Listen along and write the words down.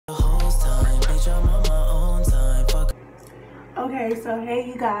Okay, so hey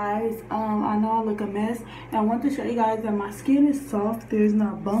you guys, I know I look a mess, and I want to show you guys that my skin is soft. There's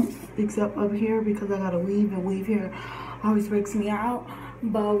not bumps except up here because I gotta weave, and weave here always breaks me out.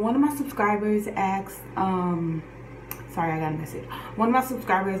 But one of my subscribers asked, sorry, I got a message. One of my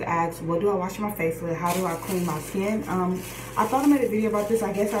subscribers asked, what do I wash my face with? How do I clean my skin? I thought I made a video about this.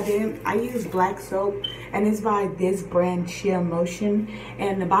 I guess I didn't. I use black soap, and it's by this brand, Shea Motion,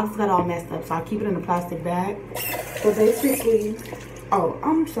 and the box got all messed up, so I keep it in a plastic bag. But basically, oh,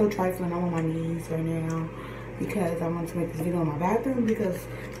 I'm so trifling. I'm on my knees right now because I want to make this video in my bathroom because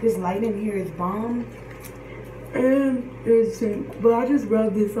this light in here is bomb. And it's sink, but I just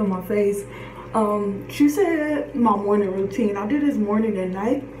rubbed this on my face. She said my morning routine. I do this morning and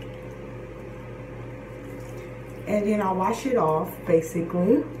night, and then I wash it off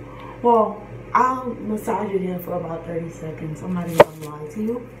basically. Well, I'll massage it in for about 30 seconds. I'm not even gonna lie to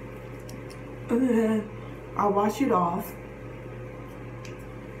you. And then I wash it off,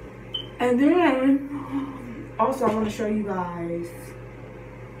 and then also I want to show you guys.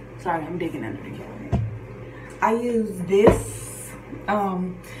 Sorry, I'm digging under the cabinet. I use this.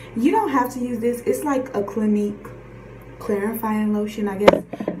 You don't have to use this. It's like a Clinique clarifying lotion, I guess.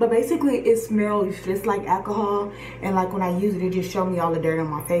 But basically, it smells just like alcohol. And like when I use it, it just shows me all the dirt on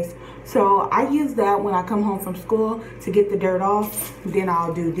my face. So I use that when I come home from school to get the dirt off. Then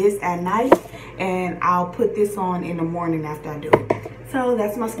I'll do this at night. And I'll put this on in the morning after I do it. So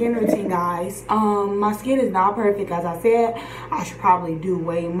that's my skin routine, guys. My skin is not perfect, as I said. I should probably do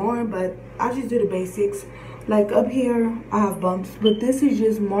way more, but I just do the basics. Like up here, I have bumps, but this is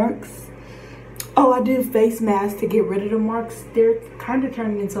just marks. Oh, I do face masks to get rid of the marks. They're kind of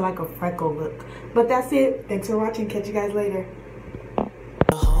turning into like a freckle look. But that's it. Thanks for watching. Catch you guys later.